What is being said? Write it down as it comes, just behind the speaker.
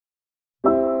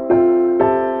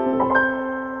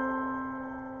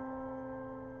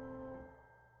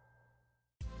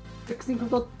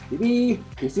pancakeswap.tv.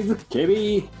 This is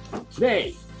KB.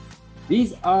 Today,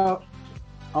 these are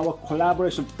our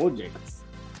collaboration projects.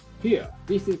 Here,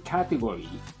 this is category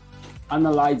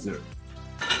Analyzer.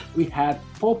 We have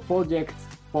 4 projects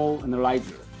for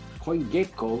Analyzer: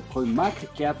 CoinGecko,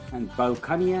 CoinMarketCap, and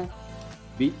Balcania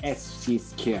BSC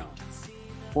scale.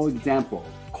 For example,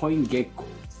 CoinGecko.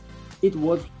 It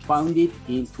was founded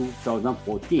in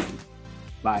 2014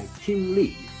 by Tim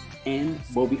Lee and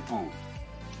Bobby Ong,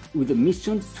 with a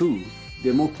mission to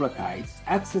democratize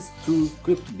access to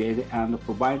crypto data and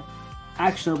provide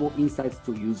actionable insights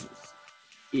to users.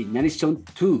 In addition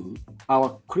to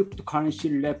our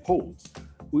cryptocurrency reports,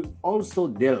 we also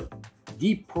delve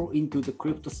deeper into the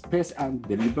crypto space and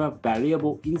deliver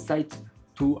valuable insights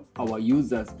to our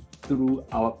users through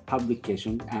our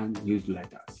publications and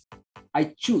newsletters. I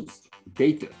choose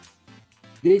data.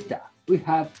 We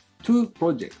have 2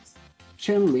 projects,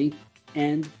 Chainlink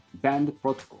and Band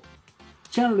Protocol.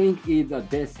 Chainlink is a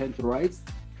decentralized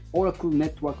Oracle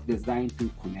network designed to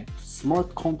connect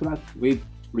smart contracts with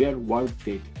real-world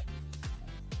data.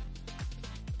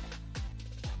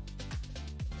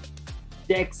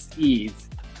 DEX is,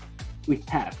 we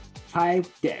have 5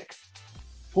 DEX.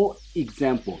 For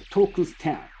example, Token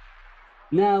Stand.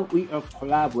 Now we are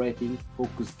collaborating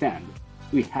Token Stand.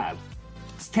 We have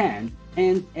Stand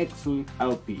and xWIN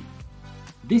LP.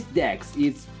 This DEX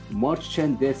is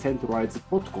merchant decentralized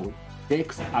protocol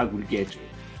DEX aggregator.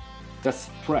 The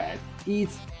spread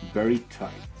is very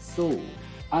tight, so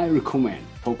I recommend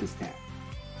Token Stand.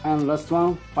 And last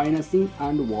one, financing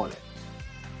and wallet.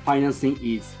 Financing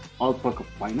is Alpaca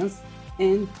Finance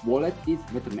and wallet is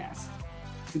MetaMask.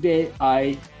 Today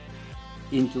I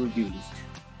introduced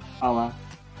our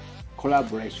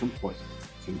collaboration project.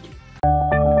 Thank you.